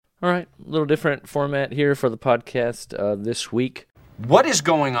All right, a little different format here for the podcast this week. What is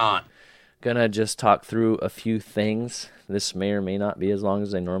going on? Gonna just talk through a few things. This may or may not be as long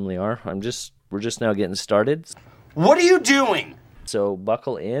as they normally are. We're just now getting started. What are you doing? So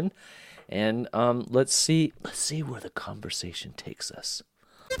buckle in, and let's see where the conversation takes us.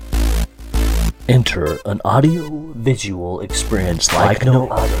 Enter an audio-visual experience like no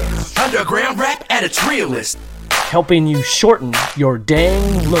other. Underground rap at its realest. Helping you shorten your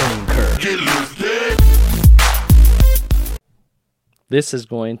dang learning curve. This is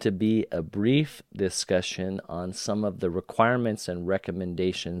going to be a brief discussion on some of the requirements and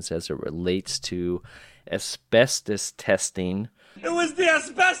recommendations as it relates to asbestos testing. It was the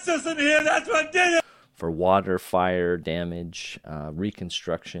asbestos in here, that's what did it! For water, fire, damage,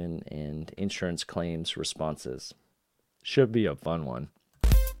 reconstruction, and insurance claims responses. Should be a fun one.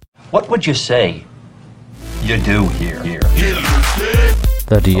 What would you say you do here?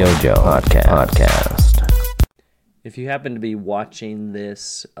 The Diojo Podcast. If you happen to be watching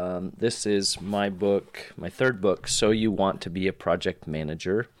this, this is my book, my third book, So You Want to Be a Project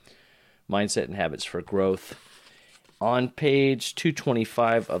Manager, Mindset and Habits for Growth. On page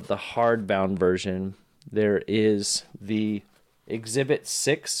 225 of the hardbound version, there is the Exhibit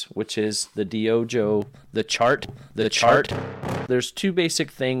 6, which is the Diojo, the chart. There's two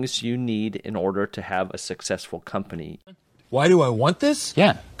basic things you need in order to have a successful company. Why do I want this?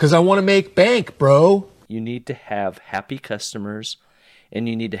 Yeah. Because I want to make bank, bro. You need to have happy customers, and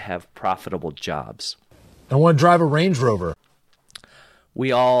you need to have profitable jobs. I want to drive a Range Rover.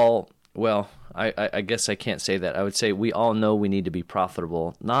 We all, well, I guess I can't say that. I would say we all know we need to be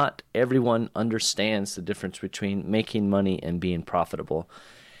profitable. Not everyone understands the difference between making money and being profitable.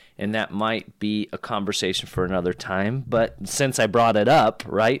 And that might be a conversation for another time. But since I brought it up,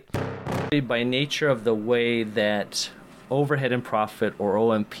 right, by nature of the way that overhead and profit, or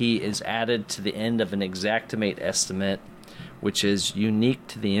OMP, is added to the end of an Xactimate estimate, which is unique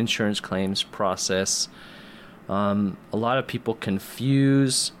to the insurance claims process, a lot of people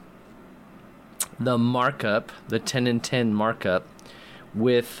confuse the markup, the 10 and 10 markup,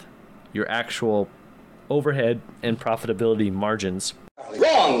 with your actual overhead and profitability margins.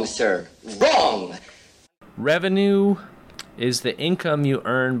 Wrong, sir. Wrong. Revenue is the income you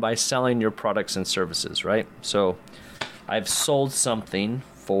earn by selling your products and services, right? So I've sold something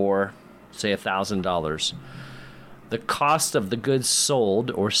for, say, $1,000. The cost of the goods sold,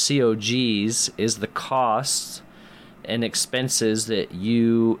 or COGs, is the cost and expenses that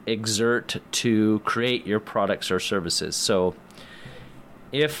you exert to create your products or services. So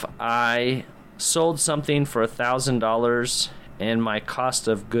if I sold something for $1,000 and my cost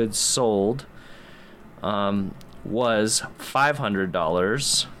of goods sold was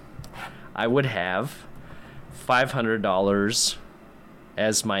 $500, I would have $500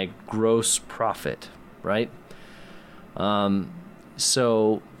 as my gross profit, right?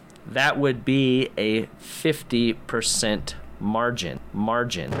 So that would be a 50% margin.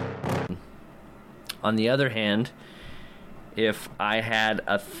 On the other hand, if I had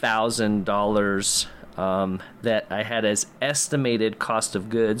 $1,000 that I had as estimated cost of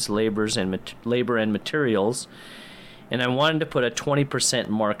goods, labor and materials, and I wanted to put a 20%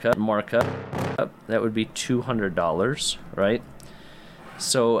 markup, that would be $200, right?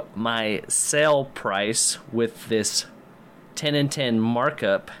 So my sale price with this 10 and 10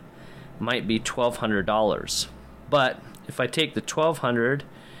 markup might be $1,200. But if I take the $1,200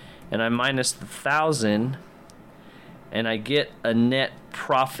 and I minus the $1,000 and I get a net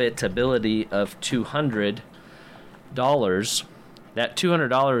profitability of $200, that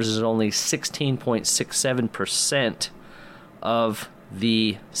 $200 is only 16.67% of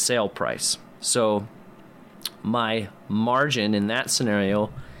the sale price. So my margin in that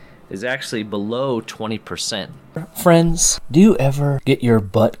scenario is actually below 20%. Friends, do you ever get your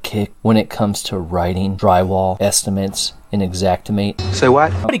butt kicked when it comes to writing drywall estimates in Xactimate? Say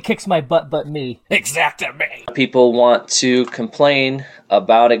what? Nobody kicks my butt but me. Xactimate. People want to complain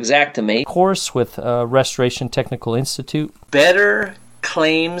about Xactimate. Course with Restoration Technical Institute. Better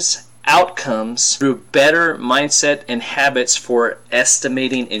claims outcomes through better mindset and habits for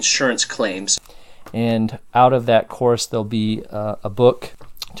estimating insurance claims. And out of that course, there'll be a book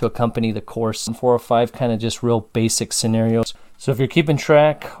to accompany the course. 4 or 5 kind of just real basic scenarios. So if you're keeping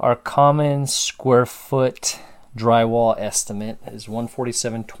track, our common square foot drywall estimate is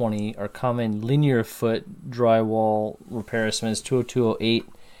 $147.20. Our common linear foot drywall repair estimate is $202.08.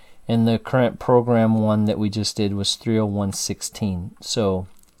 And the current program one that we just did was $301.16. So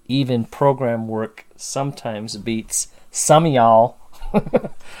even program work sometimes beats some of y'all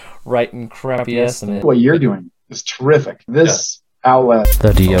writing crappy estimates. What you're doing is terrific. This outlet. The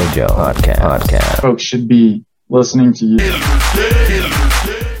Diojo podcast. Folks should be listening to you.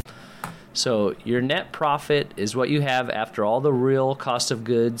 So your net profit is what you have after all the real cost of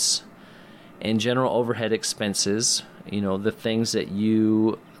goods and general overhead expenses, the things that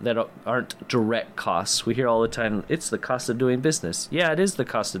aren't direct costs. We hear all the time, it's the cost of doing business. Yeah, it is the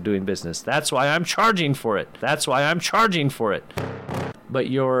cost of doing business. That's why I'm charging for it. But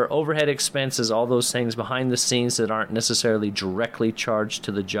your overhead expenses, all those things behind the scenes that aren't necessarily directly charged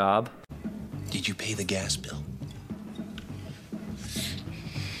to the job. Did you pay the gas bill?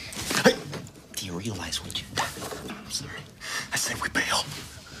 Do you realize what you... I'm sorry. I said we bail.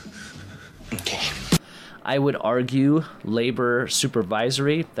 Okay. I would argue labor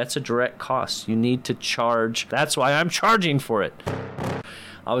supervisory, that's a direct cost. You need to charge. That's why I'm charging for it.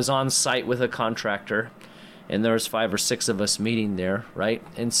 I was on site with a contractor, and there was 5 or 6 of us meeting there, right?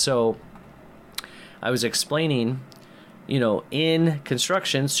 And so I was explaining, in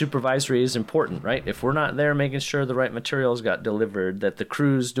construction, supervisory is important, right? If we're not there making sure the right materials got delivered, that the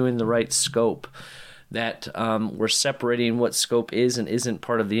crew's doing the right scope, that we're separating what scope is and isn't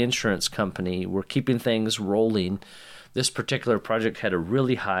part of the insurance company, we're keeping things rolling. This particular project had a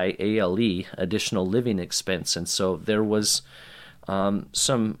really high ALE, additional living expense, and so there was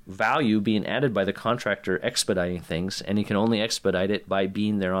some value being added by the contractor expediting things, and he can only expedite it by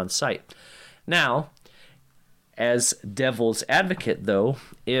being there on site. Now, as devil's advocate, though,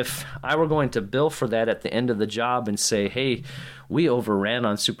 if I were going to bill for that at the end of the job and say, hey, we overran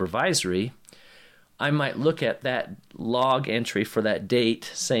on supervisory, I might look at that log entry for that date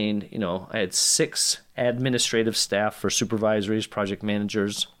saying, I had 6 administrative staff for supervisories, project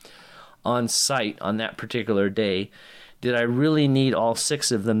managers on site on that particular day. Did I really need all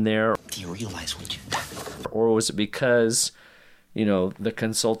 6 of them there? Do you realize what you... Or was it because, the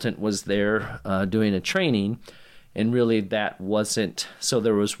consultant was there doing a training, and really that wasn't... So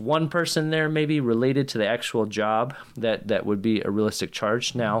there was one person there maybe related to the actual job that would be a realistic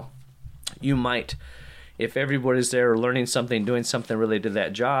charge. Now, you might, if everybody's there learning something, doing something related to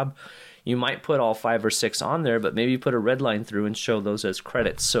that job, you might put all 5 or 6 on there, but maybe put a red line through and show those as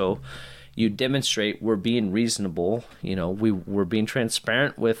credits. So you demonstrate we're being reasonable. We're being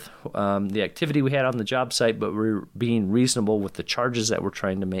transparent with the activity we had on the job site, but we're being reasonable with the charges that we're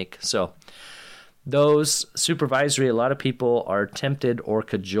trying to make. So those supervisory, a lot of people are tempted or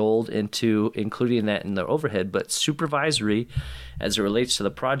cajoled into including that in their overhead, but supervisory, as it relates to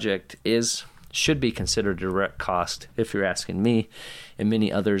the project, should be considered a direct cost, if you're asking me and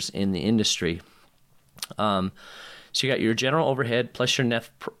many others in the industry. So you got your general overhead plus your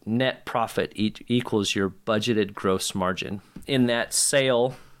net profit equals your budgeted gross margin. In that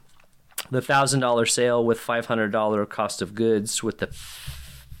sale, the $1,000 sale with $500 cost of goods with the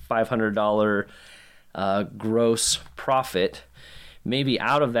 $500 gross profit, maybe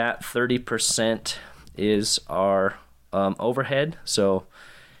out of that 30% is our overhead. So,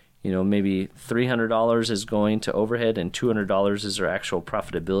 maybe $300 is going to overhead and $200 is our actual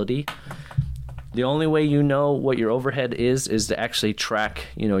profitability. The only way you know what your overhead is to actually track,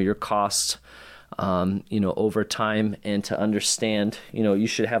 your costs, over time, and to understand, you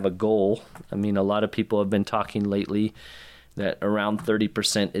should have a goal. I mean, a lot of people have been talking lately that around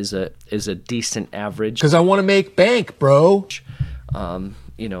 30% is a decent average. Because I want to make bank, bro.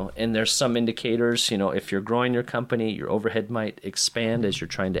 And there's some indicators, if you're growing your company, your overhead might expand as you're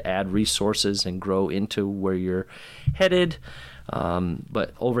trying to add resources and grow into where you're headed.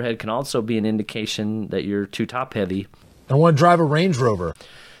 But overhead can also be an indication that you're too top heavy. I want to drive a Range Rover.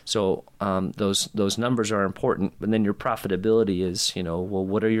 So those numbers are important. But then your profitability is,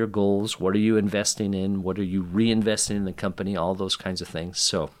 what are your goals? What are you investing in? What are you reinvesting in the company? All those kinds of things.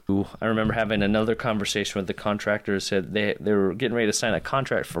 So I remember having another conversation with the contractor who said they were getting ready to sign a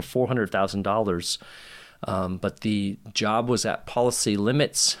contract for $400,000, but the job was at policy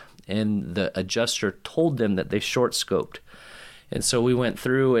limits, and the adjuster told them that they short scoped. And so we went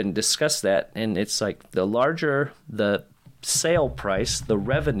through and discussed that, and it's like the larger the sale price, the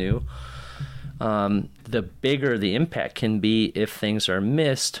revenue, the bigger the impact can be if things are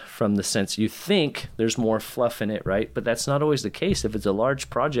missed, from the sense you think there's more fluff in it, right? But that's not always the case. If it's a large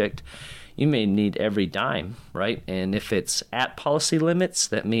project, you may need every dime, right? And if it's at policy limits,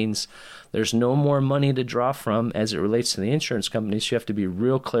 that means there's no more money to draw from as it relates to the insurance companies. You have to be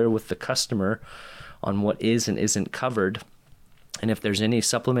real clear with the customer on what is and isn't covered. And if there's any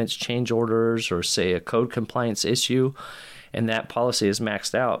supplements, change orders, or say a code compliance issue, and that policy is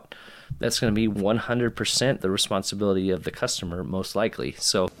maxed out, that's going to be 100% the responsibility of the customer, most likely.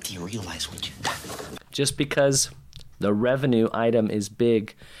 So, do you realize what you... Just because the revenue item is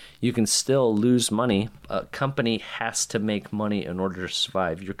big, you can still lose money. A company has to make money in order to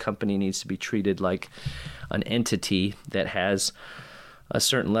survive. Your company needs to be treated like an entity that has a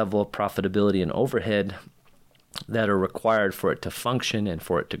certain level of profitability and overhead that are required for it to function and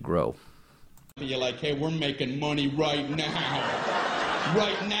for it to grow. You're like, hey, we're making money right now.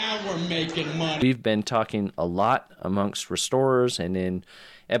 Right now we're making money. We've been talking a lot amongst restorers and in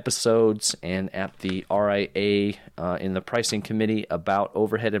episodes and at the RIA in the pricing committee about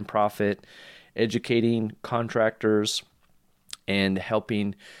overhead and profit, educating contractors and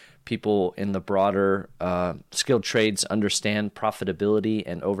helping people in the broader skilled trades understand profitability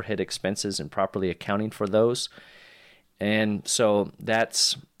and overhead expenses and properly accounting for those. And so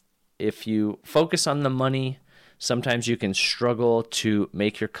that's, if you focus on the money, sometimes you can struggle to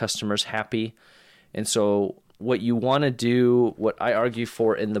make your customers happy. And so what you want to do, what I argue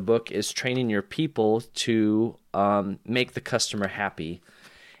for in the book, is training your people to make the customer happy,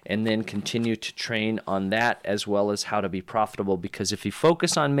 and then continue to train on that as well as how to be profitable. Because if you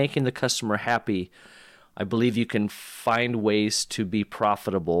focus on making the customer happy, I believe you can find ways to be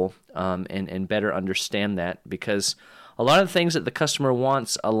profitable and better understand that, because a lot of the things that the customer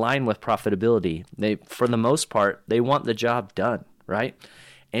wants align with profitability. They, for the most part, they want the job done, right?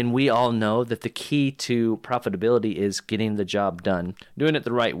 And we all know that the key to profitability is getting the job done, doing it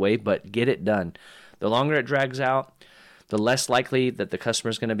the right way, but get it done. The longer it drags out, the less likely that the customer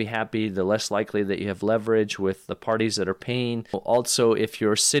is going to be happy, the less likely that you have leverage with the parties that are paying. Also, if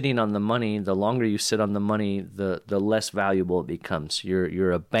you're sitting on the money, the longer you sit on the money, the less valuable it becomes.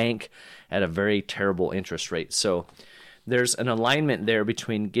 You're a bank at a very terrible interest rate. So there's an alignment there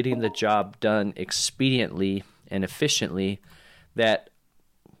between getting the job done expediently and efficiently that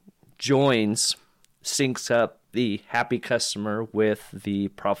syncs up the happy customer with the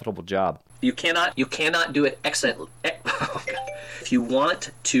profitable job. You cannot do it excellently. If you want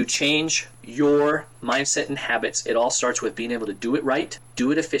to change your mindset and habits, it all starts with being able to do it right,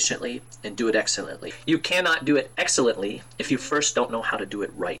 do it efficiently, and do it excellently. You cannot do it excellently if you first don't know how to do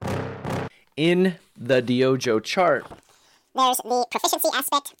it right. In the Diojo chart, there's the proficiency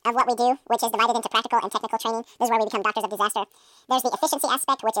aspect of what we do, which is divided into practical and technical training. This is where we become doctors of disaster. There's the efficiency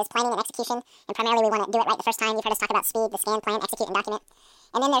aspect, which is planning and execution, and primarily we want to do it right the first time. You've heard us talk about speed, the scan, plan, execute, and document.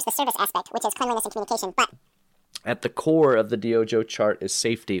 And then there's the service aspect, which is cleanliness and communication. But at the core of the Diojo chart is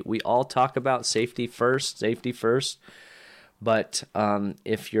safety. We all talk about safety first, but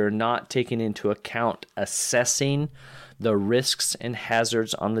if you're not taking into account assessing the risks and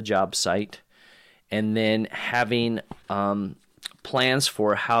hazards on the job site, and then having plans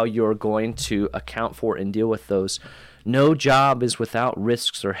for how you're going to account for and deal with those. No job is without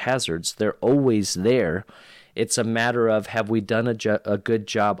risks or hazards. They're always there. It's a matter of, have we done a good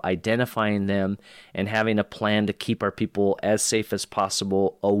job identifying them and having a plan to keep our people as safe as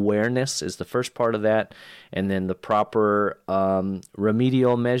possible. Awareness is the first part of that, and then the proper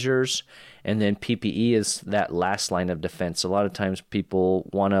remedial measures, and then PPE is that last line of defense. A lot of times people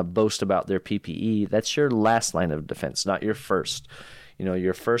want to boast about their PPE. That's your last line of defense, not your first. You know,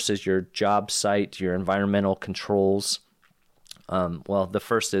 your first is your job site, your environmental controls. The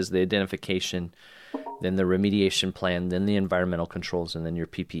first is the identification, then the remediation plan, then the environmental controls, and then your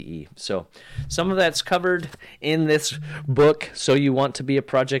PPE. So some of that's covered in this book. So you want to be a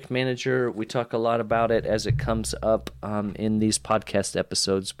project manager. We talk a lot about it as it comes up in these podcast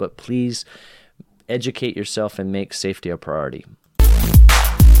episodes, but please educate yourself and make safety a priority.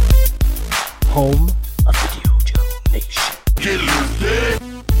 Home of the Diojo Nation.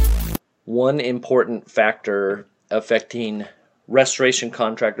 One important factor affecting restoration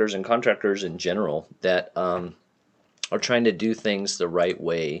contractors and contractors in general that are trying to do things the right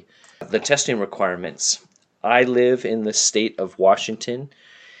way, the testing requirements. I live in the state of Washington.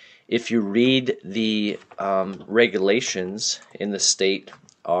 If you read the regulations in the state,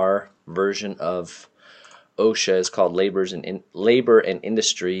 our version of OSHA is called Labor and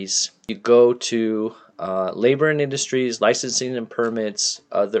Industries. You go to Labor and Industries, licensing and permits,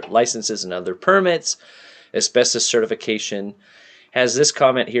 other licenses and other permits, asbestos certification, has this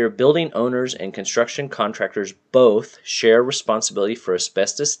comment here: building owners and construction contractors both share responsibility for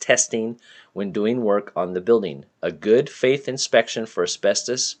asbestos testing when doing work on the building. A good faith inspection for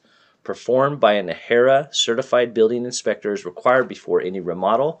asbestos performed by an AHERA certified building inspector is required before any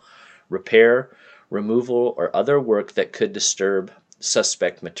remodel, repair, removal, or other work that could disturb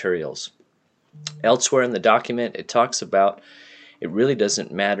suspect materials. Elsewhere in the document, it talks about it really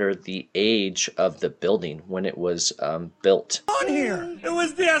doesn't matter the age of the building when it was built. On here! It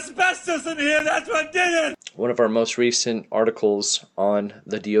was the asbestos in here, that's what did it! one of our most recent articles on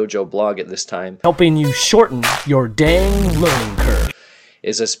the DOJO blog at this time, helping you shorten your dang learning curve,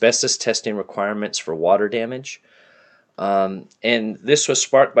 is asbestos testing requirements for water damage. And this was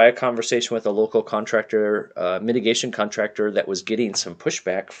sparked by a conversation with a local contractor, mitigation contractor, that was getting some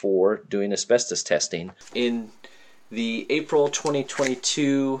pushback for doing asbestos testing. In the April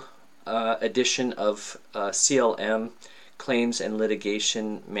 2022 edition of CLM, Claims and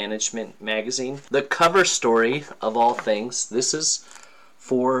Litigation Management magazine, the cover story of all things, this is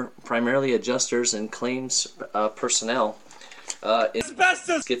for primarily adjusters and claims personnel,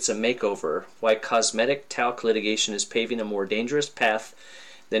 asbestos gets a makeover. Why cosmetic talc litigation is paving a more dangerous path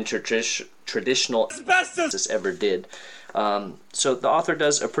than traditional asbestos ever did. So the author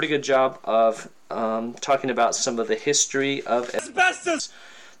does a pretty good job of talking about some of the history of asbestos,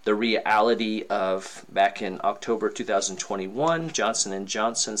 the reality of back in October 2021, Johnson &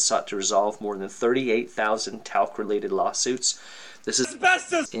 Johnson sought to resolve more than 38,000 talc-related lawsuits. This is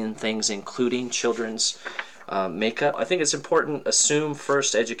asbestos in things including children's makeup. I think it's important, assume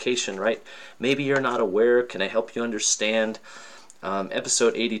first education, right? Maybe you're not aware. Can I help you understand?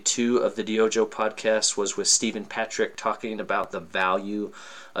 Episode 82 of the DOJO podcast was with Stephen Patrick, talking about the value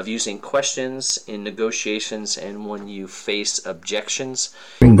of using questions in negotiations and when you face objections.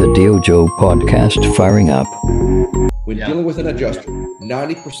 Bring the DOJO podcast firing up. When dealing with an adjuster,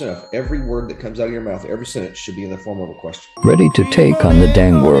 90% of every word that comes out of your mouth, every sentence, should be in the form of a question. Ready to take on the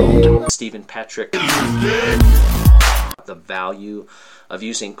dang world. Stephen Patrick, the value of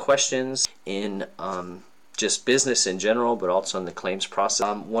using questions in just business in general, but also in the claims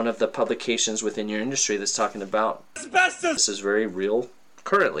process. One of the publications within your industry that's talking about asbestos. This is very real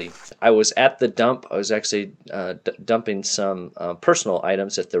currently. I was at the dump. I was actually dumping some personal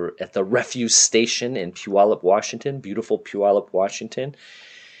items at the refuse station in Puyallup, Washington, beautiful Puyallup, Washington.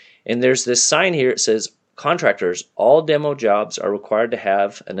 And there's this sign here. It says, contractors, all demo jobs are required to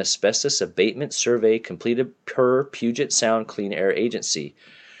have an asbestos abatement survey completed per Puget Sound Clean Air Agency.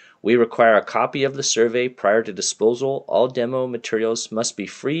 We require a copy of the survey prior to disposal. All demo materials must be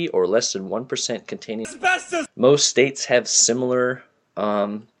free or less than 1% containing asbestos. Most states have similar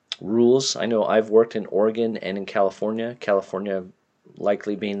rules. I know I've worked in Oregon and in California. California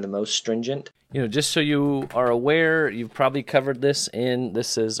likely being the most stringent. You know, just so you are aware, you've probably covered this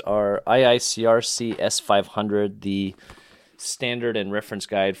is our IICRC S500, the standard and reference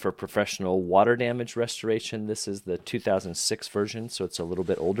guide for professional water damage restoration. This is the 2006 version, so it's a little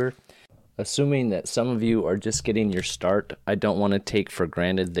bit older. Assuming that some of you are just getting your start, I don't want to take for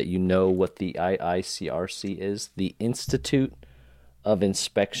granted that you know what the IICRC is. The Institute of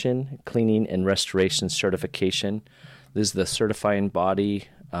Inspection, Cleaning, and Restoration Certification. This is the certifying body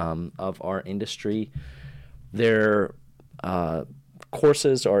of our industry. Their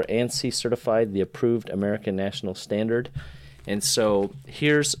courses are ANSI certified, the approved American National Standard. And so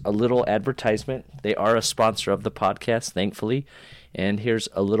here's a little advertisement. They are a sponsor of the podcast, thankfully. And here's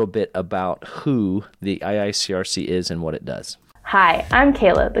a little bit about who the IICRC is and what it does. Hi, I'm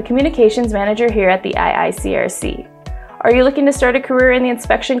Kayla, the Communications Manager here at the IICRC. Are you looking to start a career in the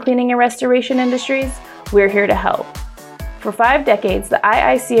inspection, cleaning, and restoration industries? We're here to help. For 5 decades, the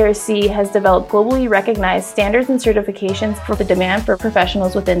IICRC has developed globally recognized standards and certifications for the demand for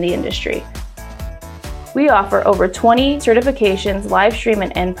professionals within the industry. We offer over 20 certifications live stream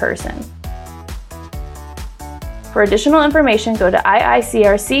and in person. For additional information, go to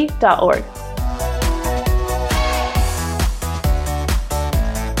iicrc.org.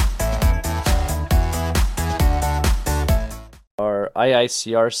 Our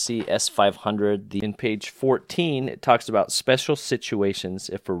IICRC S500, in page 14, it talks about special situations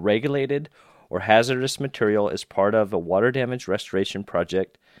if a regulated or hazardous material is part of a water damage restoration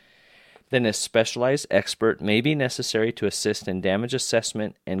project. Then a specialized expert may be necessary to assist in damage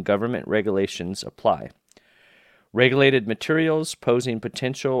assessment, and government regulations apply. Regulated materials posing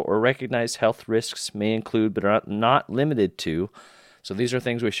potential or recognized health risks may include, but are not limited to, so these are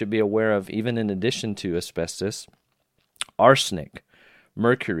things we should be aware of even in addition to asbestos: arsenic,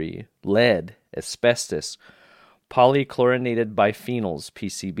 mercury, lead, asbestos, polychlorinated biphenyls,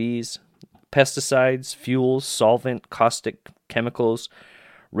 PCBs, pesticides, fuels, solvent, caustic chemicals,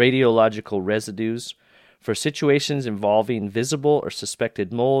 radiological residues. For situations involving visible or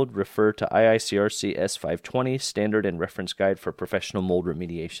suspected mold, refer to IICRC S520, Standard and Reference Guide for Professional Mold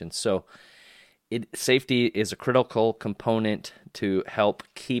Remediation. So safety is a critical component to help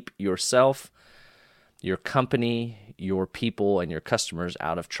keep yourself, your company, your people, and your customers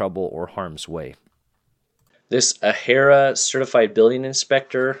out of trouble or harm's way. This AHERA Certified Building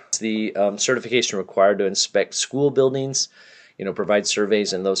Inspector is the certification required to inspect school buildings, provide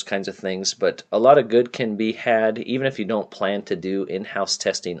surveys and those kinds of things. But a lot of good can be had even if you don't plan to do in-house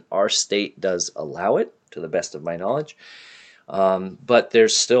testing. Our state does allow it, to the best of my knowledge. But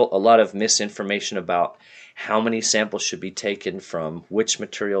there's still a lot of misinformation about how many samples should be taken from which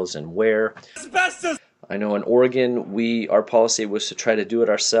materials and where. Asbestos! I know in Oregon, our policy was to try to do it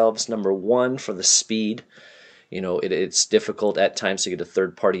ourselves. Number one, for the speed. It's difficult at times to get a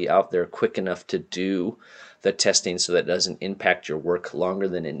third party out there quick enough to do the testing so that it doesn't impact your work longer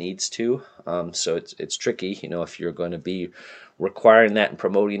than it needs to. So it's tricky, if you're going to be requiring that and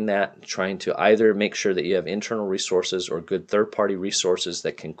promoting that, trying to either make sure that you have internal resources or good third party resources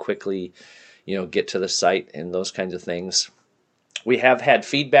that can quickly, get to the site and those kinds of things. We have had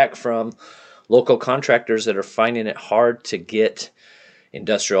feedback from local contractors that are finding it hard to get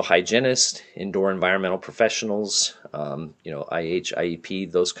industrial hygienists, indoor environmental professionals, IH,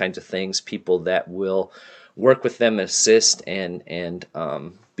 IEP, those kinds of things, people that will work with them, assist, and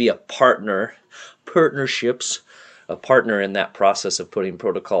be a partner in that process of putting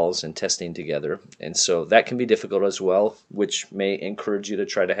protocols and testing together. And so that can be difficult as well, which may encourage you to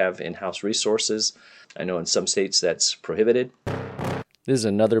try to have in-house resources. I know in some states that's prohibited. This is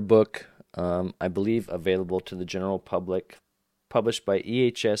another book, I believe, available to the general public, published by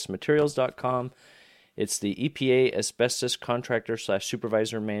ehsmaterials.com. It's the EPA Asbestos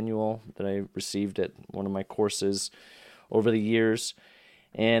Contractor/Supervisor Manual that I received at one of my courses over the years.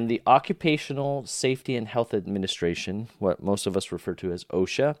 And the Occupational Safety and Health Administration, what most of us refer to as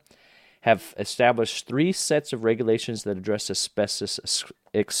OSHA, have established 3 sets of regulations that address asbestos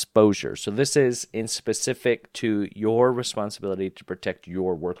exposure. So this is in specific to your responsibility to protect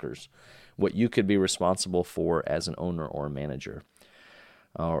your workers, what you could be responsible for as an owner or a manager,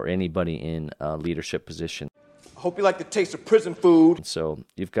 or anybody in a leadership position. I hope you like the taste of prison food. So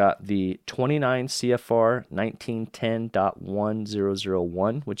you've got the 29 CFR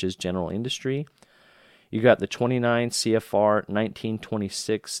 1910.1001, which is general industry. You got the 29 CFR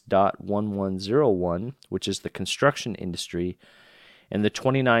 1926.1101, which is the construction industry, and the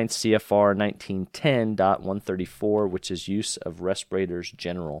 29 CFR 1910.134, which is use of respirators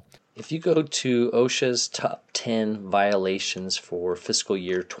general. If you go to OSHA's top 10 violations for fiscal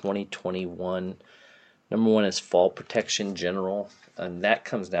year 2021, number 1 is fall protection general, and that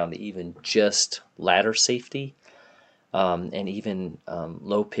comes down to even just ladder safety, and even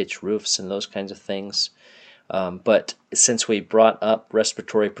low-pitch roofs and those kinds of things. But since we brought up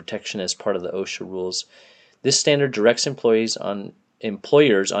respiratory protection as part of the OSHA rules, this standard directs employers on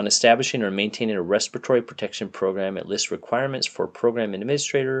establishing or maintaining a respiratory protection program. It lists requirements for program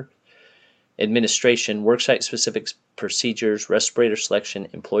administration, worksite-specific procedures, respirator selection,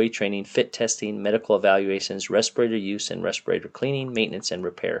 employee training, fit testing, medical evaluations, respirator use, and respirator cleaning, maintenance, and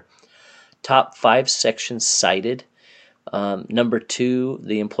repair. Top 5 sections cited. Number 2,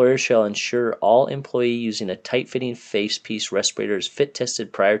 the employer shall ensure all employee using a tight-fitting face piece respirator is fit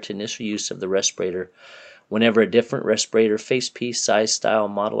tested prior to initial use of the respirator. Whenever a different respirator face piece, size, style,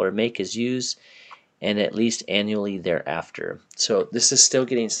 model, or make is used, and at least annually thereafter. So this is still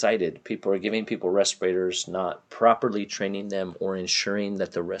getting cited. People are giving people respirators, not properly training them or ensuring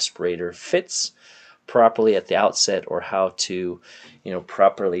that the respirator fits properly at the outset, or how to,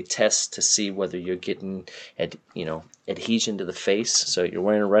 properly test to see whether you're getting, adhesion to the face. So you're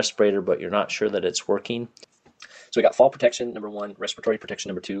wearing a respirator, but you're not sure that it's working. So we got fall protection, number 1, respiratory protection,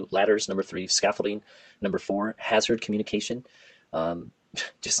 number 2, ladders, number 3, scaffolding, number 4, hazard communication.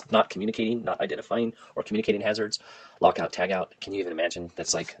 Just not communicating, not identifying or communicating hazards, lockout, tagout. Can you even imagine?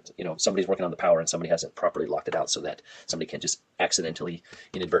 That's like, somebody's working on the power and somebody hasn't properly locked it out so that somebody can't just accidentally,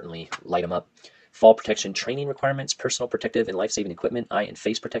 inadvertently light them up. Fall protection training requirements, personal protective and life-saving equipment, eye and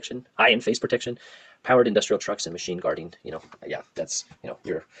face protection, powered industrial trucks and machine guarding. That's,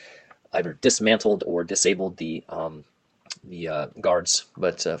 you're either dismantled or disabled the guards.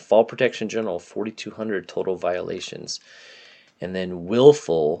 But fall protection general, 4,200 total violations. And then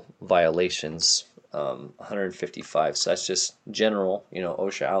willful violations, 155. So that's just general,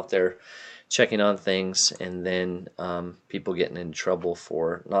 OSHA out there checking on things, and then people getting in trouble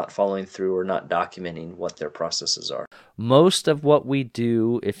for not following through or not documenting what their processes are. Most of what we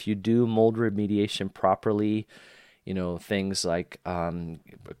do, if you do mold remediation properly, things like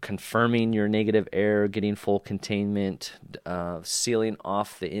confirming your negative air, getting full containment, sealing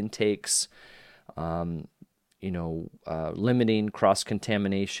off the intakes, limiting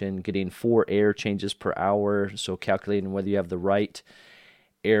cross-contamination, getting 4 air changes per hour, so calculating whether you have the right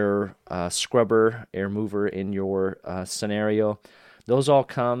air scrubber, air mover in your scenario. Those all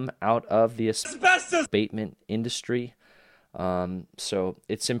come out of the asbestos abatement industry. So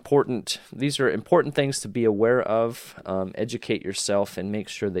it's important. These are important things to be aware of. Educate yourself and make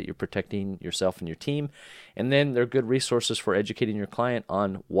sure that you're protecting yourself and your team. And then they're good resources for educating your client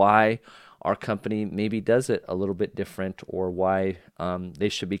on why our company maybe does it a little bit different, or why they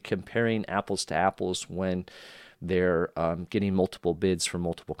should be comparing apples to apples when they're getting multiple bids from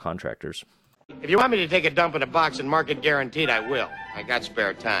multiple contractors. If you want me to take a dump in a box and mark it guaranteed, I will. I got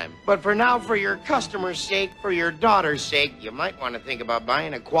spare time. But for now, for your customer's sake, for your daughter's sake, you might want to think about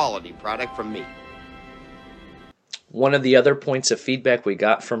buying a quality product from me. One of the other points of feedback we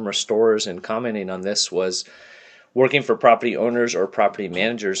got from restorers and commenting on this was working for property owners or property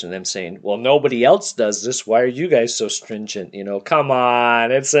managers and them saying, well, nobody else does this. Why are you guys so stringent? Come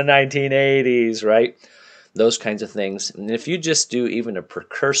on, it's the 1980s, right? Those kinds of things. And if you just do even a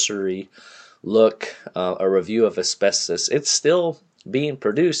precursory look, a review of asbestos, it's still being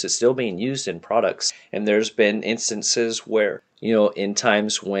produced, it's still being used in products. And there's been instances where, in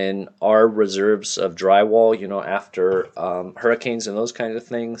times when our reserves of drywall, after hurricanes and those kinds of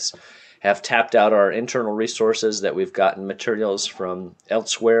things, have tapped out our internal resources, that we've gotten materials from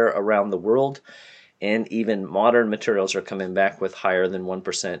elsewhere around the world, and even modern materials are coming back with higher than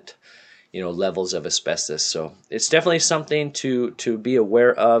 1%, levels of asbestos. So it's definitely something to be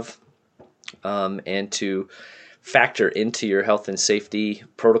aware of, and to factor into your health and safety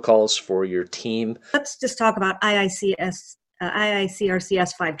protocols for your team. Let's just talk about IICRC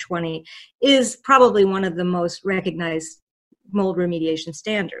S520 is probably one of the most recognized mold remediation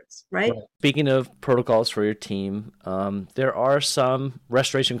standards, right? Speaking of protocols for your team, there are some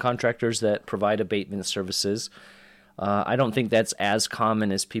restoration contractors that provide abatement services. I don't think that's as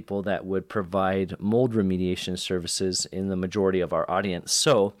common as people that would provide mold remediation services in the majority of our audience.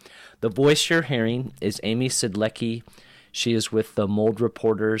 So the voice you're hearing is Amy Sidlecki. She is with the Mold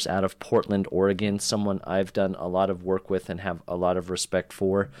Reporters out of Portland, Oregon, someone I've done a lot of work with and have a lot of respect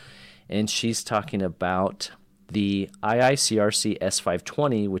for. And she's talking about the IICRC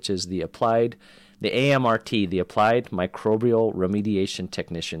S520, which is the AMRT, the Applied Microbial Remediation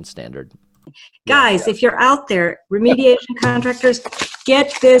Technician Standard. Guys, if you're out there, remediation contractors,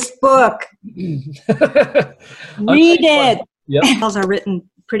 get this book. Read it. Yep. Are written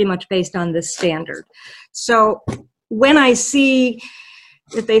pretty much based on this standard. So when I see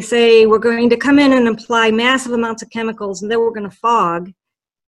that they say we're going to come in and apply massive amounts of chemicals and then we're going to fog,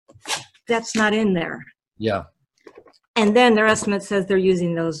 that's not in there. Yeah. And then their estimate says they're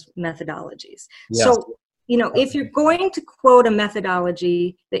using those methodologies. Yeah. So if you're going to quote a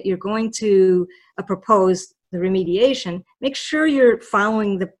methodology that you're going to propose the remediation, make sure you're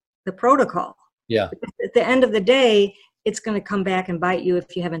following the protocol. Yeah. Because at the end of the day, it's going to come back and bite you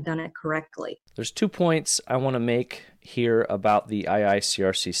if you haven't done it correctly. There's 2 points I want to make here about the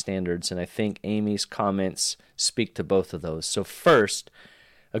IICRC standards, and I think Amy's comments speak to both of those. So first,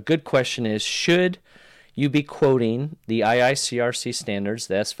 a good question is, should you be quoting the IICRC standards,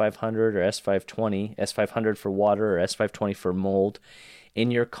 the S500 or S520, S500 for water or S520 for mold,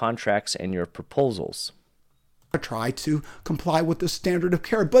 in your contracts and your proposals? Try to comply with the standard of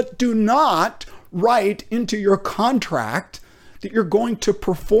care, but do not write into your contract that you're going to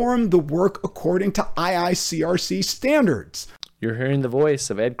perform the work according to IICRC standards. You're hearing the voice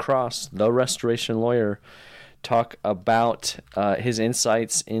of Ed Cross, the restoration lawyer, talk about his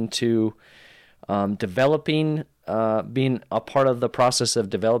insights into developing, being a part of the process of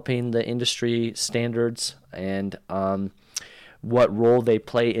developing the industry standards, and what role they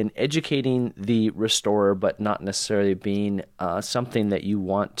play in educating the restorer, but not necessarily being something that you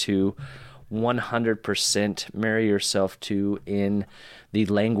want to 100% marry yourself to in the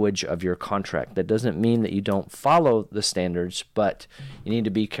language of your contract. That doesn't mean that you don't follow the standards, but you need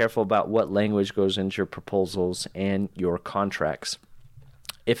to be careful about what language goes into your proposals and your contracts.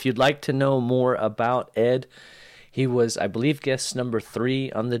 If you'd like to know more about Ed, he was, I believe, guest number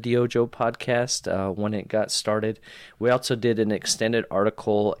 3 on the Diojo podcast when it got started. We also did an extended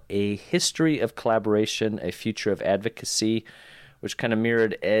article, A History of Collaboration, A Future of Advocacy, which kind of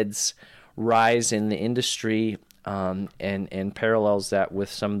mirrored Ed's rise in the industry and parallels that with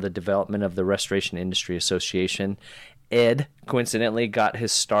some of the development of the Restoration Industry Association. Ed, coincidentally, got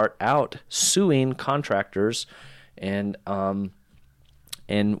his start out suing contractors, and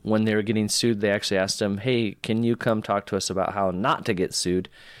when they were getting sued, they actually asked him, hey, can you come talk to us about how not to get sued?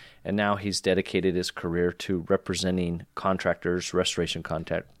 And now he's dedicated his career to representing contractors, restoration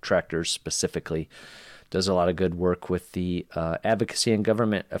contractors specifically. Does a lot of good work with the Advocacy and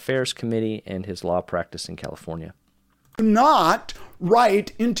Government Affairs Committee and his law practice in California. Do not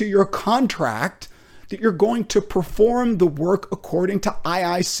write into your contract that you're going to perform the work according to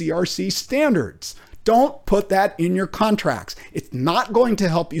IICRC standards. Don't put that in your contracts. It's not going to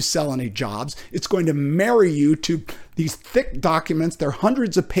help you sell any jobs. It's going to marry you to these thick documents. They're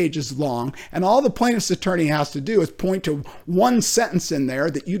hundreds of pages long, and all the plaintiff's attorney has to do is point to one sentence in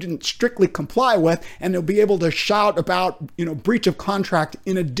there that you didn't strictly comply with, and they'll be able to shout about, breach of contract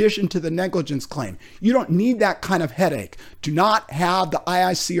in addition to the negligence claim. You don't need that kind of headache. Do not have the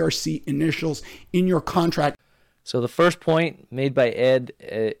IICRC initials in your contract. So the first point made by Ed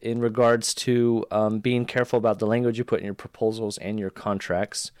in regards to being careful about the language you put in your proposals and your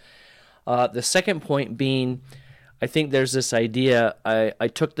contracts. The second point being, I think there's this idea, I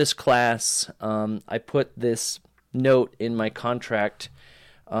took this class, I put this note in my contract,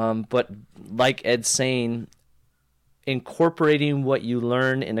 but like Ed's saying, incorporating what you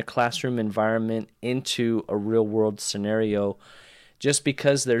learn in a classroom environment into a real-world scenario. Just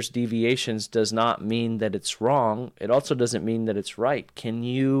because there's deviations does not mean that it's wrong. It also doesn't mean that it's right. Can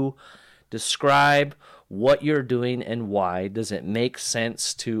you describe what you're doing and why? Does it make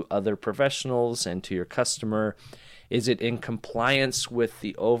sense to other professionals and to your customer? Is it in compliance with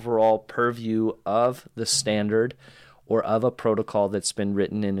the overall purview of the standard or of a protocol that's been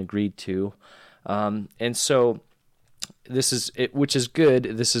written and agreed to? And so this is it, which is good.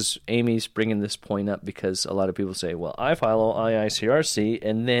 This is Amy's bringing this point up because a lot of people say, well, I follow IICRC,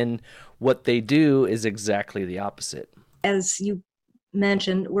 and then what they do is exactly the opposite. As you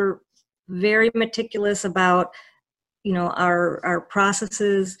mentioned, we're very meticulous about, our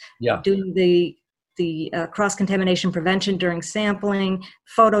processes, doing the cross-contamination prevention during sampling,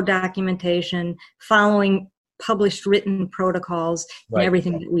 photo documentation, following published written protocols in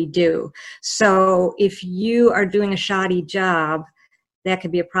everything that we do. So if you are doing a shoddy job, that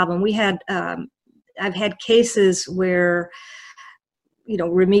could be a problem. I've had cases where,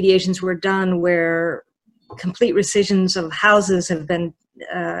 remediations were done where complete rescissions of houses have been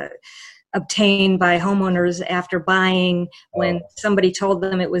obtained by homeowners after buying when somebody told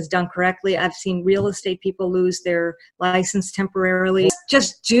them it was done correctly. I've seen real estate people lose their license temporarily.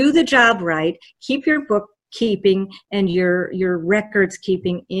 Just do the job right. Keep your bookkeeping and your records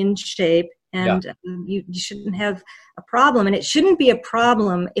keeping in shape, and you shouldn't have a problem. And it shouldn't be a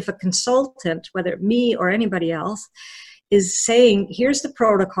problem if a consultant, whether me or anybody else, is saying, here's the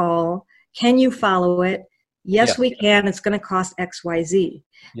protocol, can you follow it? Yes, we can. It's going to cost XYZ.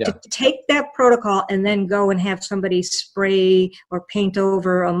 To take that protocol and then go and have somebody spray or paint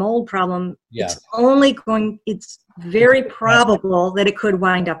over a mold problem, it's very probable that it could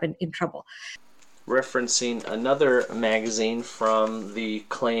wind up in trouble. Referencing another magazine from the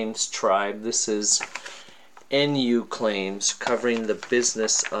claims tribe. This is NU Claims, covering the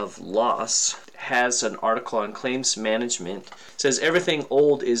business of loss. Has an article on claims management. It says everything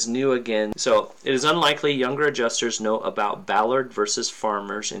old is new again. So it is unlikely younger adjusters know about Ballard versus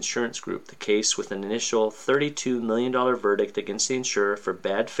Farmers Insurance Group, the case with an initial $32 million verdict against the insurer for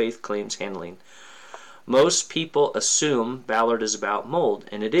bad faith claims handling. Most people assume Ballard is about mold,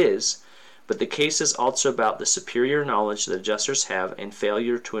 and it is, but the case is also about the superior knowledge that adjusters have and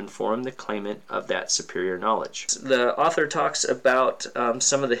failure to inform the claimant of that superior knowledge. The author talks about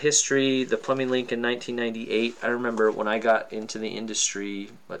some of the history, the plumbing leak in 1998. I remember when I got into the industry,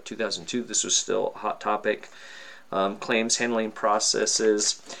 2002, this was still a hot topic. Claims handling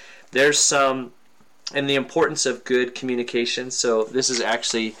processes. There's some, and the importance of good communication. So this is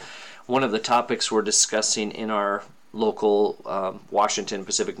actually one of the topics we're discussing in our local Washington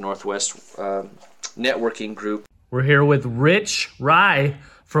Pacific Northwest networking group. We're here with Rich Rye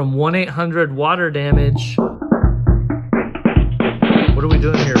from 1-800-WATER-DAMAGE. What are we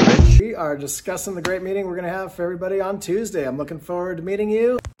doing here, Rich? We are discussing the great meeting we're going to have for everybody on Tuesday. I'm looking forward to meeting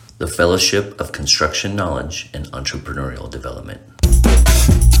you. The Fellowship of Construction Knowledge and Entrepreneurial Development.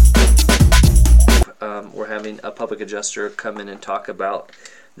 We're having a public adjuster come in and talk about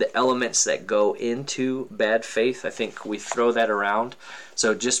the elements that go into bad faith. I think we throw that around.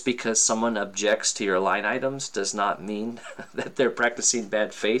 So just because someone objects to your line items does not mean that they're practicing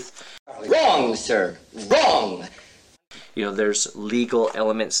bad faith. Wrong, sir. Wrong. There's legal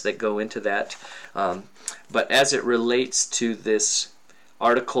elements that go into that. But as it relates to this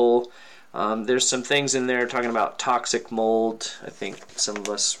article, there's some things in there talking about toxic mold. I think some of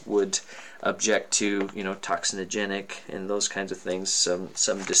us would object to, toxinogenic and those kinds of things.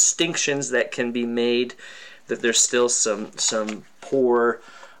 Some distinctions that can be made, that there's still some poor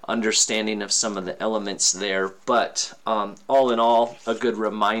understanding of some of the elements there. But all in all, a good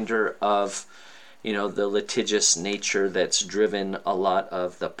reminder of, the litigious nature that's driven a lot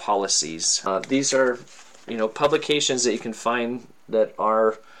of the policies. These are, publications that you can find that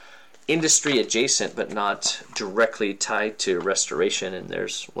are industry adjacent but not directly tied to restoration, and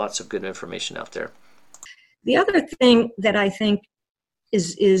there's lots of good information out there. The other thing that I think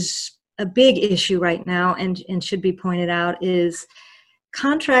is a big issue right now and should be pointed out is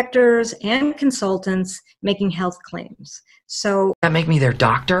contractors and consultants making health claims. So that make me their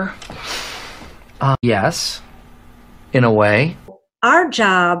doctor? Yes, in a way. Our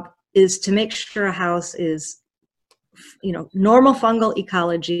job is to make sure a house is, normal fungal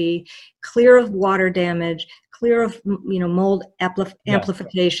ecology, clear of water damage, clear of, mold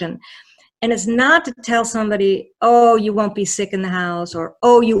amplification. And it's not to tell somebody, oh, you won't be sick in the house, or,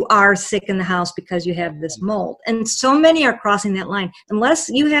 oh, you are sick in the house because you have this mold. And so many are crossing that line. Unless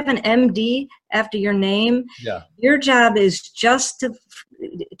you have an MD after your name, your job is just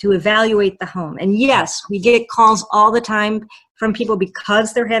to evaluate the home. And yes, we get calls all the time from people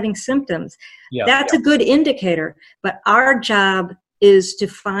because they're having symptoms. That's a good indicator. But our job is to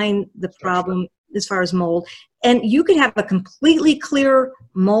find the problem as far as mold. And you could have a completely clear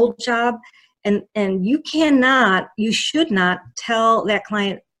mold job, and you should not tell that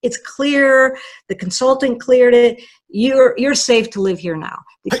client, it's clear, the consultant cleared it, you're safe to live here now.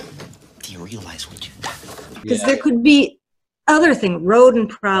 Do you realize what you've done? Because there could be other things, rodent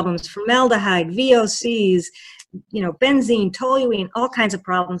problems, formaldehyde, VOCs, benzene, toluene, all kinds of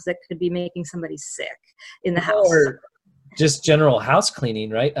problems that could be making somebody sick in the house. Or just general house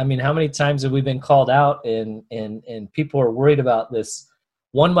cleaning, right? I mean, how many times have we been called out and people are worried about this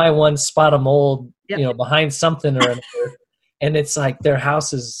 1x1 spot of mold, behind something or another, and it's like their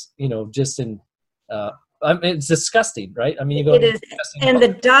house is, just in. It's disgusting, right? I mean, you go. It is, and the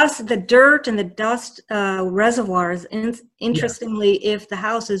dirt and the dust reservoirs. Interestingly, if the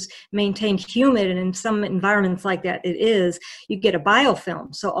house is maintained humid, and in some environments like that, it is, you get a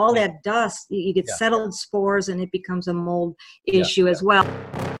biofilm. So all that dust, you get settled spores, and it becomes a mold issue as well.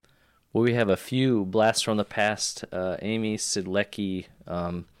 Well, we have a few blasts from the past. Amy Sidlecki,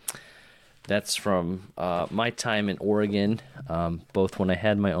 that's from my time in Oregon, both when I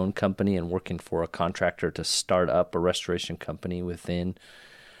had my own company and working for a contractor to start up a restoration company within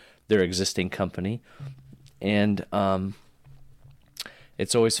their existing company. And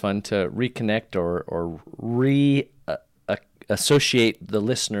it's always fun to reconnect or associate the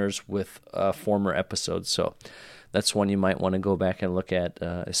listeners with former episodes. So that's one you might want to go back and look at,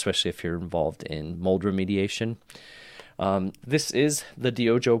 especially if you're involved in mold remediation. This is the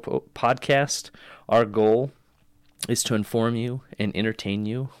Diojo podcast. Our goal is to inform you and entertain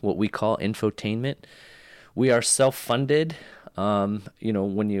you, what we call infotainment. We are self-funded.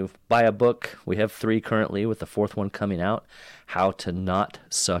 When you buy a book, we have 3 currently with the 4th one coming out, How to Not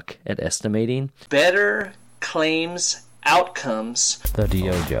Suck at Estimating. Better claims outcomes. The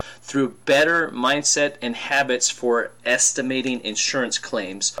Diojo. Through better mindset and habits for estimating insurance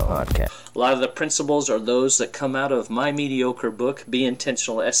claims. Okay. A lot of the principles are those that come out of my mediocre book, Be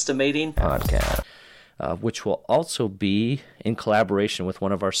Intentional Estimating. Podcast. Which will also be in collaboration with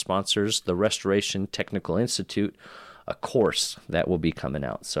one of our sponsors, the Restoration Technical Institute, a course that will be coming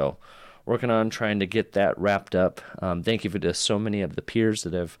out. So working on trying to get that wrapped up. Thank you to so many of the peers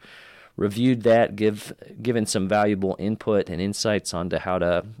that have reviewed that, given some valuable input and insights onto how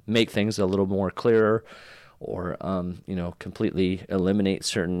to make things a little more clearer, or completely eliminate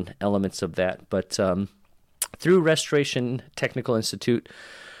certain elements of that. But through Restoration Technical Institute,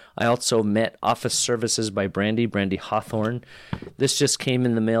 I also met Office Services by Brandy Hawthorne. This just came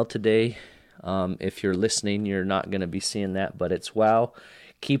in the mail today. If you're listening, you're not going to be seeing that, but it's wow.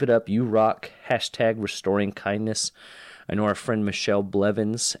 Keep it up, you rock. #Restoring Kindness. I know our friend Michelle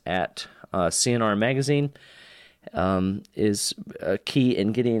Blevins at CNR Magazine is key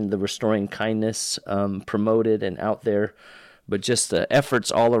in getting the Restoring Kindness promoted and out there. But just the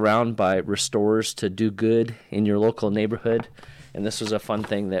efforts all around by restorers to do good in your local neighborhood. And this was a fun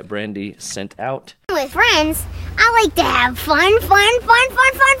thing that Brandy sent out. With friends, I like to have fun.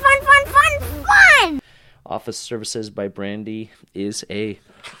 Office Services by Brandy is a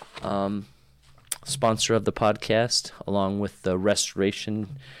sponsor of the podcast, along with the Restoration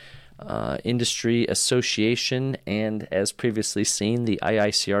Industry Association, and as previously seen, the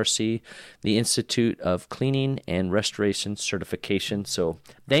IICRC, the Institute of Cleaning and Restoration Certification. So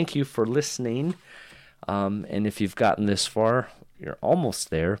thank you for listening. And if you've gotten this far, you're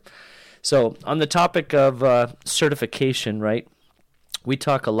almost there. So on the topic of certification, right, we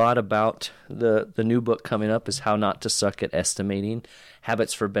talk a lot about the new book coming up is How Not to Suck at Estimating,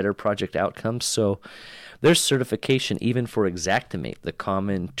 Habits for Better Project Outcomes. So there's certification even for Xactimate, the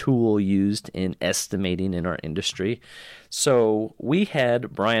common tool used in estimating in our industry. So we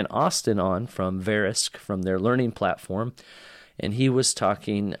had Brian Austin on from Verisk, from their learning platform, and he was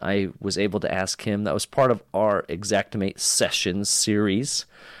talking. I was able to ask him, that was part of our Xactimate Sessions series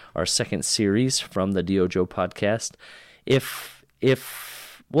our second series from the Dojo podcast.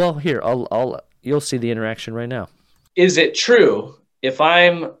 Well, here, you'll see the interaction right now. Is it true if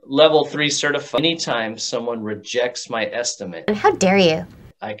I'm level 3 certified, anytime someone rejects my estimate? And how dare you?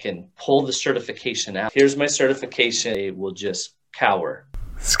 I can pull the certification out. Here's my certification. They will just cower.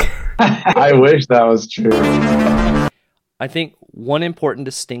 I wish that was true. I think one important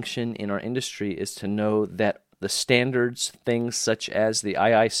distinction in our industry is to know that the standards, things such as the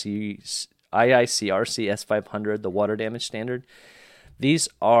IICRC S500, the water damage standard, these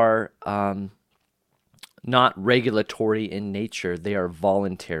are not regulatory in nature. They are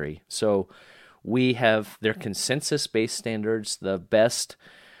voluntary. So they're consensus-based standards, the best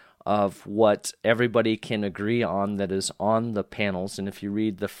of what everybody can agree on that is on the panels. And if you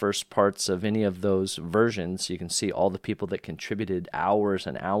read the first parts of any of those versions, you can see all the people that contributed hours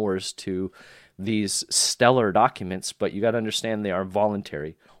and hours to these stellar documents, but you got to understand they are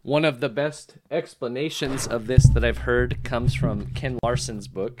voluntary. One of the best explanations of this that I've heard comes from Ken Larson's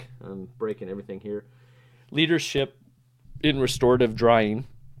book. I'm breaking everything here. Leadership in Restorative Drying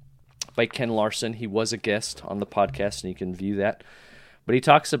by Ken Larson. He was a guest on the podcast, and you can view that. But he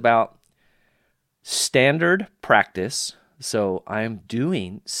talks about standard practice. So I'm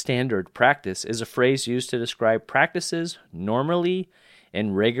doing standard practice is a phrase used to describe practices normally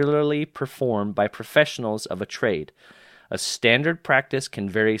and regularly performed by professionals of a trade. A standard practice can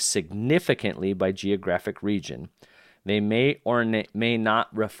vary significantly by geographic region. They may or may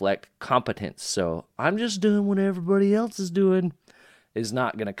not reflect competence. So I'm just doing what everybody else is doing is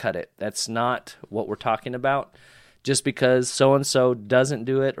not going to cut it. That's not what we're talking about. Just because so-and-so doesn't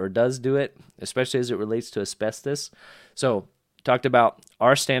do it or does do it, especially as it relates to asbestos. So talked about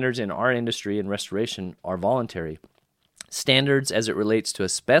our standards in our industry and restoration are voluntary. Standards as it relates to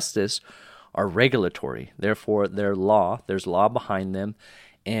asbestos are regulatory. Therefore, there's law behind them,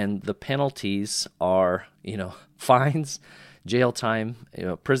 and the penalties are, fines, jail time,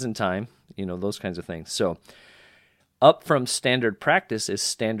 prison time, those kinds of things. So up from standard practice is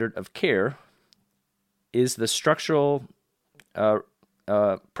standard of care, is the structural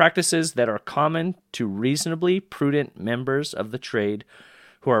practices that are common to reasonably prudent members of the trade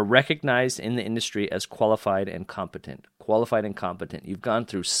who are recognized in the industry as qualified and competent. Qualified and competent. You've gone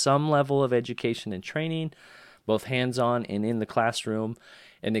through some level of education and training, both hands-on and in the classroom,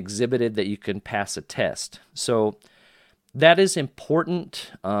 and exhibited that you can pass a test. So that is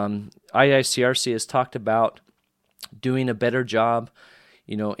important. IICRC has talked about doing a better job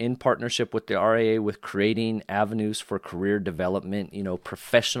in partnership with the RIA, with creating avenues for career development,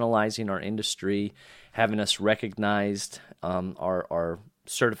 professionalizing our industry, having us recognized, our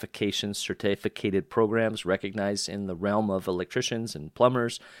certificated programs recognized in the realm of electricians and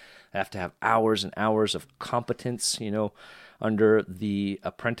plumbers. Have to have hours and hours of competence, under the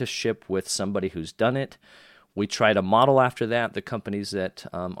apprenticeship with somebody who's done it. We try to model after that. The companies that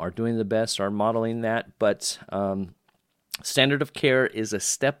are doing the best are modeling that, but standard of care is a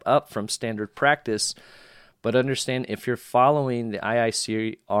step up from standard practice, but understand if you're following the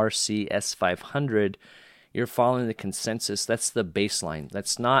IICRC S500, you're following the consensus. That's the baseline.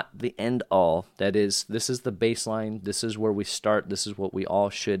 That's not the end all. This is the baseline. This is where we start. This is what we all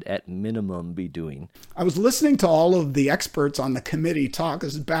should at minimum be doing. I was listening to all of the experts on the committee talk.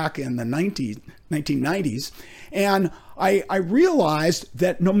 This is back in the 1990s. And I realized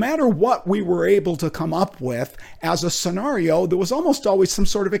that no matter what we were able to come up with as a scenario, there was almost always some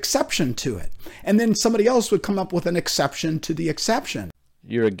sort of exception to it. And then somebody else would come up with an exception to the exception.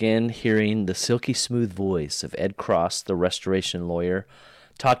 You're again hearing the silky smooth voice of Ed Cross, the restoration lawyer,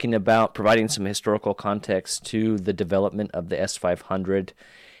 talking about providing some historical context to the development of the S500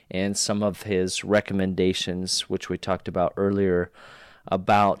 and some of his recommendations, which we talked about earlier,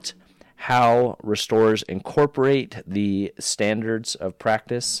 about how restorers incorporate the standards of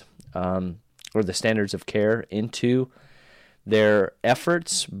practice or the standards of care into their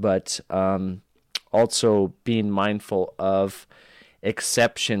efforts, but also being mindful of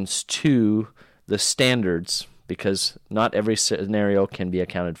exceptions to the standards, because not every scenario can be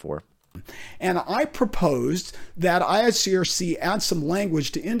accounted for. And I proposed that IICRC add some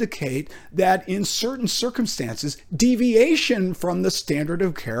language to indicate that in certain circumstances, deviation from the standard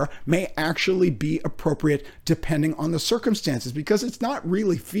of care may actually be appropriate depending on the circumstances, because it's not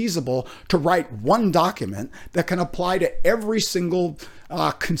really feasible to write one document that can apply to every single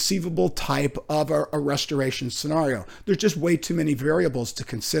conceivable type of a restoration scenario. There's just way too many variables to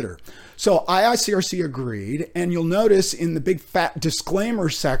consider. So IICRC agreed, and you'll notice in the big fat disclaimer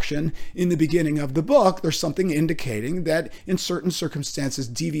section in the beginning of the book, there's something indicating that in certain circumstances,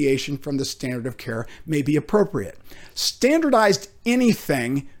 deviation from the standard of care may be appropriate. Standardized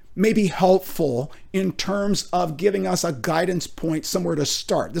anything may be helpful in terms of giving us a guidance point somewhere to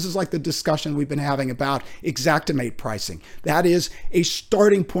start. This is like the discussion we've been having about Xactimate pricing. That is a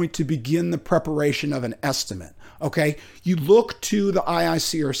starting point to begin the preparation of an estimate. Okay, you look to the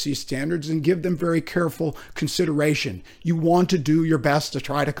IICRC standards and give them very careful consideration. You want to do your best to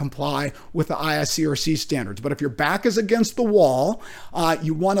try to comply with the IICRC standards. But if your back is against the wall,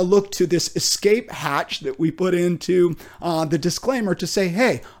 you want to look to this escape hatch that we put into the disclaimer to say,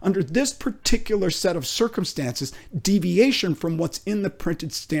 hey, under this particular set of circumstances, deviation from what's in the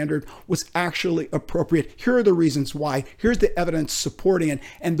printed standard was actually appropriate. Here are the reasons why. Here's the evidence supporting it.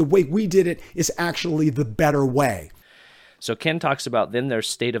 And the way we did it is actually the better way. So Ken talks about then there's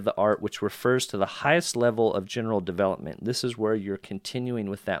state of the art, which refers to the highest level of general development. This is where you're continuing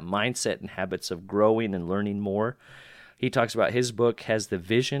with that mindset and habits of growing and learning more. He talks about his book has the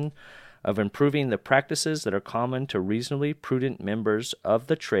vision of improving the practices that are common to reasonably prudent members of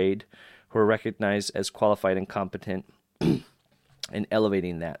the trade who are recognized as qualified and competent and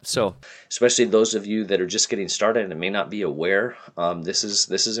elevating that. So especially those of you that are just getting started and may not be aware, this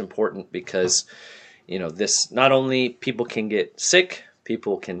is important because this not only people can get sick,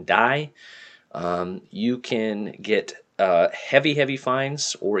 people can die. You can get heavy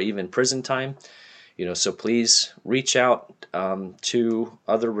fines or even prison time. So please reach out to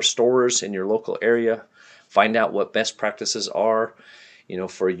other restorers in your local area. Find out what best practices are,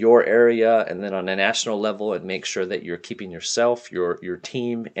 for your area, and then on a national level, and make sure that you're keeping yourself, your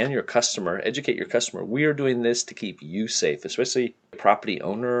team, and your customer. Educate your customer. We are doing this to keep you safe, especially a property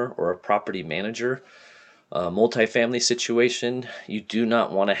owner or a property manager. Multifamily situation, you do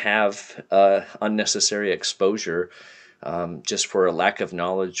not want to have unnecessary exposure just for a lack of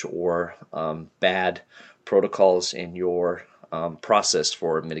knowledge or bad protocols in your process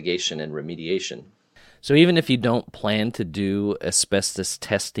for mitigation and remediation. So even if you don't plan to do asbestos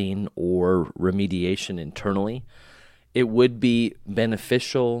testing or remediation internally, it would be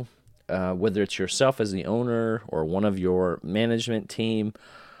beneficial, whether it's yourself as the owner or one of your management team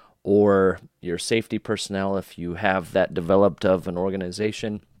or your safety personnel, if you have that developed of an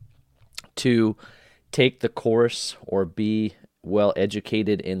organization, to take the course or be well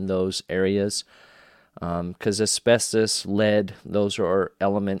educated in those areas. Because asbestos, lead, those are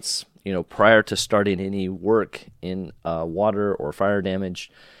elements, prior to starting any work in water or fire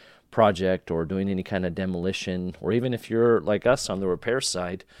damage project or doing any kind of demolition, or even if you're like us on the repair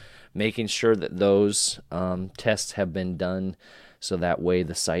side, making sure that those tests have been done so that way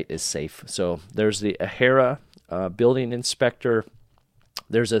the site is safe. So there's the AHERA building inspector.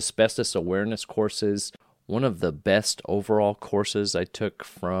 There's asbestos awareness courses. One of the best overall courses I took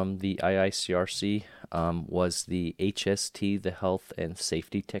from the IICRC was the HST, the Health and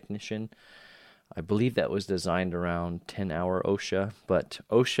Safety Technician. I believe that was designed around 10-hour OSHA, but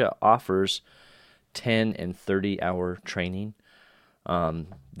OSHA offers 10 and 30-hour training.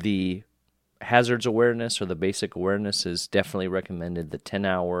 The hazards awareness or the basic awareness is definitely recommended. The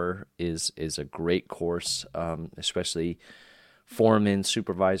 10-hour is a great course, especially foremen,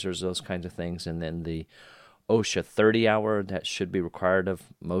 supervisors, those kinds of things. And then the OSHA 30-hour, that should be required of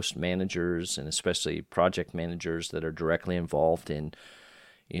most managers and especially project managers that are directly involved in,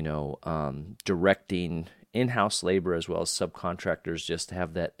 directing in-house labor as well as subcontractors, just to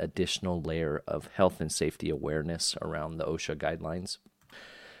have that additional layer of health and safety awareness around the OSHA guidelines.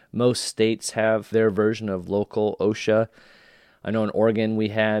 Most states have their version of local OSHA. I know in Oregon we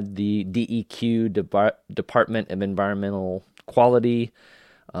had the DEQ, Department of Environmental Quality.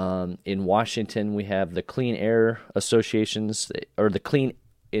 In Washington we have the Clean Air Associations,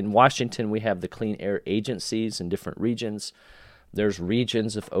 in Washington we have the Clean Air Agencies in different regions. There's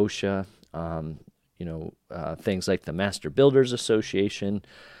regions of OSHA, things like the Master Builders Association.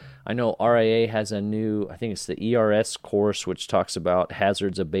 I know RIA has a new, I think it's the ERS course, which talks about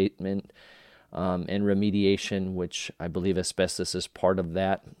hazards abatement and remediation, which I believe asbestos is part of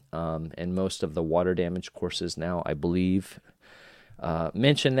that. And most of the water damage courses now, I believe,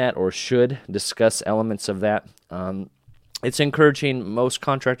 mention that or should discuss elements of that. It's encouraging. Most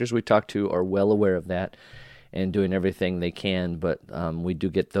contractors we talk to are well aware of that and doing everything they can, but we do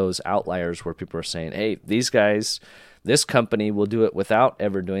get those outliers where people are saying, hey, these guys, this company will do it without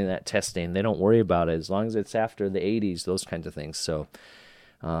ever doing that testing. They don't worry about it as long as it's after the 80s, those kinds of things. So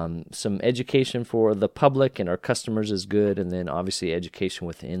some education for the public and our customers is good, and then obviously education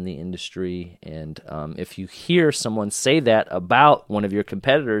within the industry. And if you hear someone say that about one of your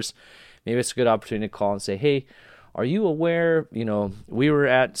competitors, maybe it's a good opportunity to call and say, hey, are you aware, we were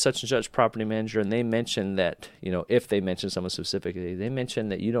at such and such property manager and they mentioned that, if they mention someone specifically, they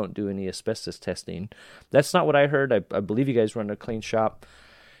mentioned that you don't do any asbestos testing. That's not what I heard. I believe you guys run a clean shop.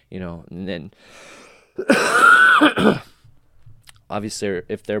 And then obviously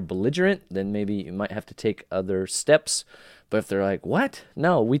if they're belligerent, then maybe you might have to take other steps. But if they're like, what?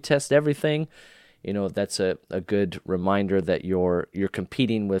 No, we test everything. That's a good reminder that you're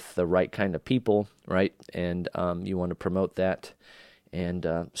competing with the right kind of people, right? And you want to promote that.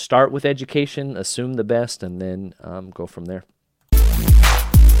 And start with education, assume the best, and then go from there.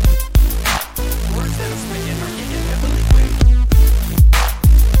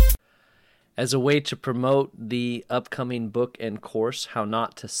 As a way to promote the upcoming book and course, How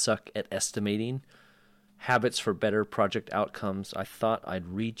Not to Suck at Estimating, Habits for Better Project Outcomes, I thought I'd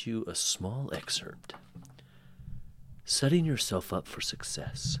read you a small excerpt. Setting yourself up for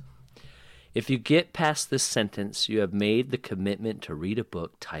success. If you get past this sentence, you have made the commitment to read a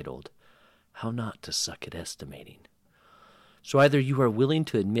book titled, How Not to Suck at Estimating. So either you are willing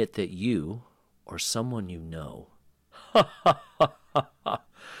to admit that you, or someone you know,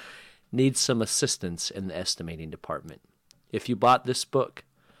 needs some assistance in the estimating department. If you bought this book,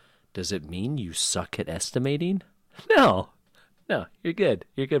 does it mean you suck at estimating? No, you're good.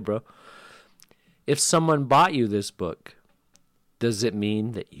 You're good, bro. If someone bought you this book, does it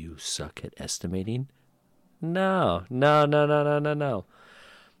mean that you suck at estimating? No.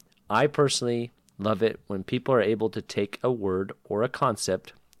 I personally love it when people are able to take a word or a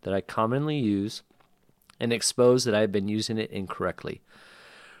concept that I commonly use and expose that I've been using it incorrectly.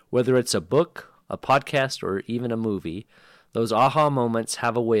 Whether it's a book, a podcast, or even a movie, those aha moments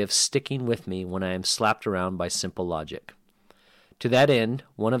have a way of sticking with me when I am slapped around by simple logic. To that end,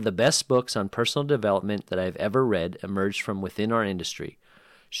 one of the best books on personal development that I've ever read emerged from within our industry.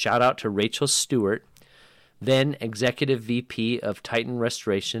 Shout out to Rachel Stewart, then Executive VP of Titan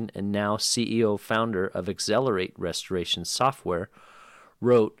Restoration and now CEO founder of Accelerate Restoration Software,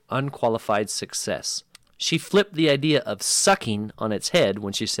 wrote Unqualified Success. She flipped the idea of sucking on its head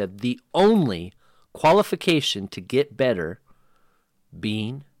when she said the only qualification to get better,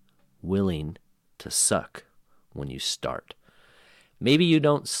 being willing to suck when you start. Maybe you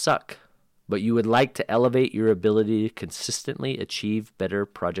don't suck, but you would like to elevate your ability to consistently achieve better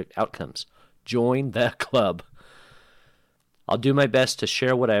project outcomes. Join the club. I'll do my best to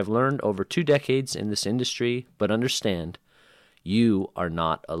share what I have learned over 2 decades in this industry, but understand, you are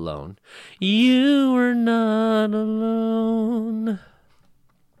not alone. You are not alone.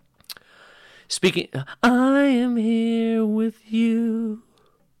 Speaking, I am here with you.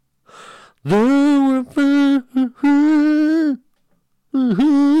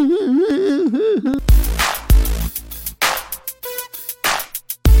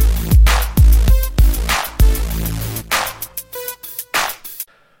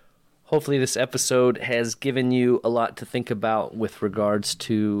 Hopefully this episode has given you a lot to think about with regards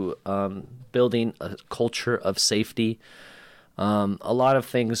to building a culture of safety. A lot of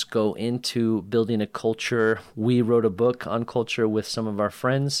things go into building a culture. We wrote a book on culture with some of our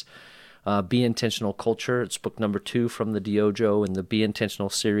friends, Be Intentional Culture. It's book number 2 from the Diojo in the Be Intentional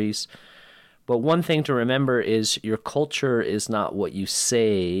series. But one thing to remember is your culture is not what you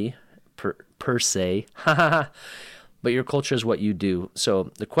say per se, but your culture is what you do. So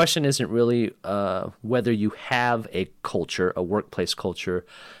the question isn't really whether you have a culture, a workplace culture.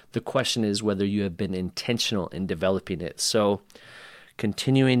 The question is whether you have been intentional in developing it. So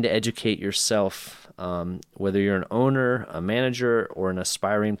continuing to educate yourself, whether you're an owner, a manager, or an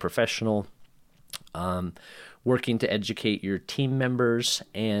aspiring professional, working to educate your team members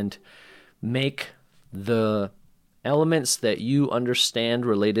and make the elements that you understand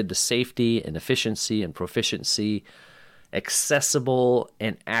related to safety and efficiency and proficiency accessible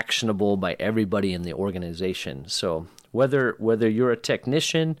and actionable by everybody in the organization. So whether you're a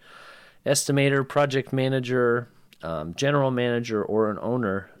technician, estimator, project manager, general manager, or an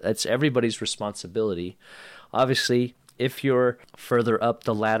owner, that's everybody's responsibility. Obviously, if you're further up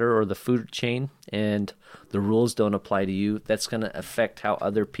the ladder or the food chain and the rules don't apply to you, that's going to affect how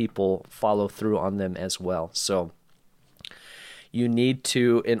other people follow through on them as well. So you need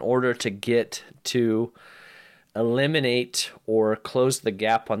to, in order to get to eliminate or close the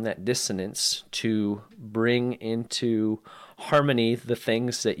gap on that dissonance, to bring into harmony the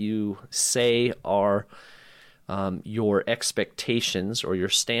things that you say are your expectations or your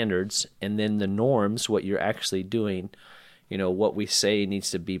standards, and then the norms, what you're actually doing. You know, what we say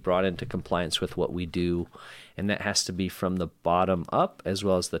needs to be brought into compliance with what we do, and that has to be from the bottom up as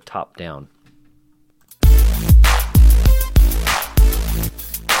well as the top down.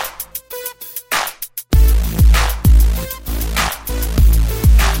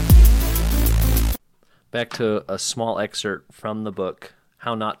 Back to a small excerpt from the book,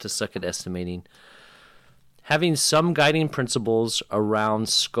 How Not to Suck at Estimating. Having some guiding principles around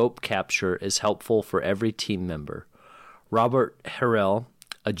scope capture is helpful for every team member. Robert Harrell,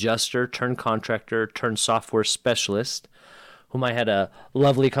 adjuster turned contractor turned software specialist, whom I had a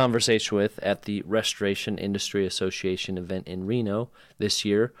lovely conversation with at the Restoration Industry Association event in Reno this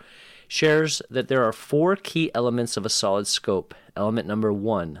year, shares that there are 4 key elements of a solid scope. Element number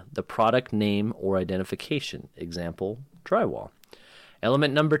 1, the product name or identification. Example, drywall.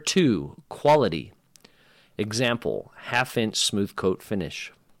 Element number 2, quality. Example, half-inch smooth coat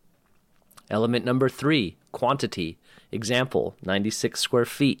finish. Element number 3, quantity. Example, 96 square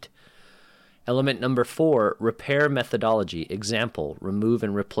feet. Element number 4, repair methodology. Example, remove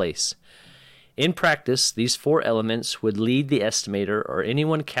and replace. In practice, these 4 elements would lead the estimator or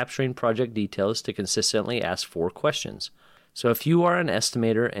anyone capturing project details to consistently ask 4 questions. So if you are an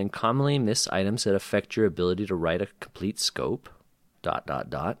estimator and commonly miss items that affect your ability to write a complete scope, ...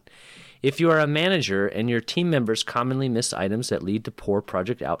 If you are a manager and your team members commonly miss items that lead to poor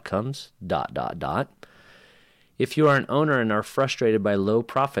project outcomes, ... If you are an owner and are frustrated by low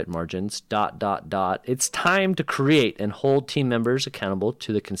profit margins, ... It's time to create and hold team members accountable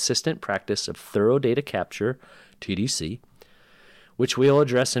to the consistent practice of thorough data capture, TDC, which we will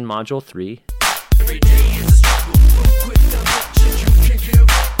address in Module 3. Every day is a struggle. Quit the bitch you can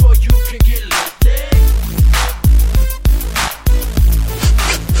give or you can get lifted.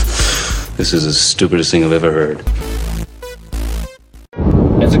 This is the stupidest thing I've ever heard.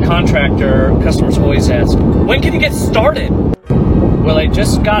 As a contractor, customers always ask, when can you get started? Well, I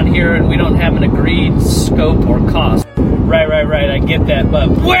just got here and we don't have an agreed scope or cost. Right, I get that, but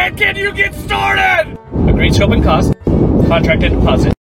when can you get started? Agreed scope and cost, contract and deposit.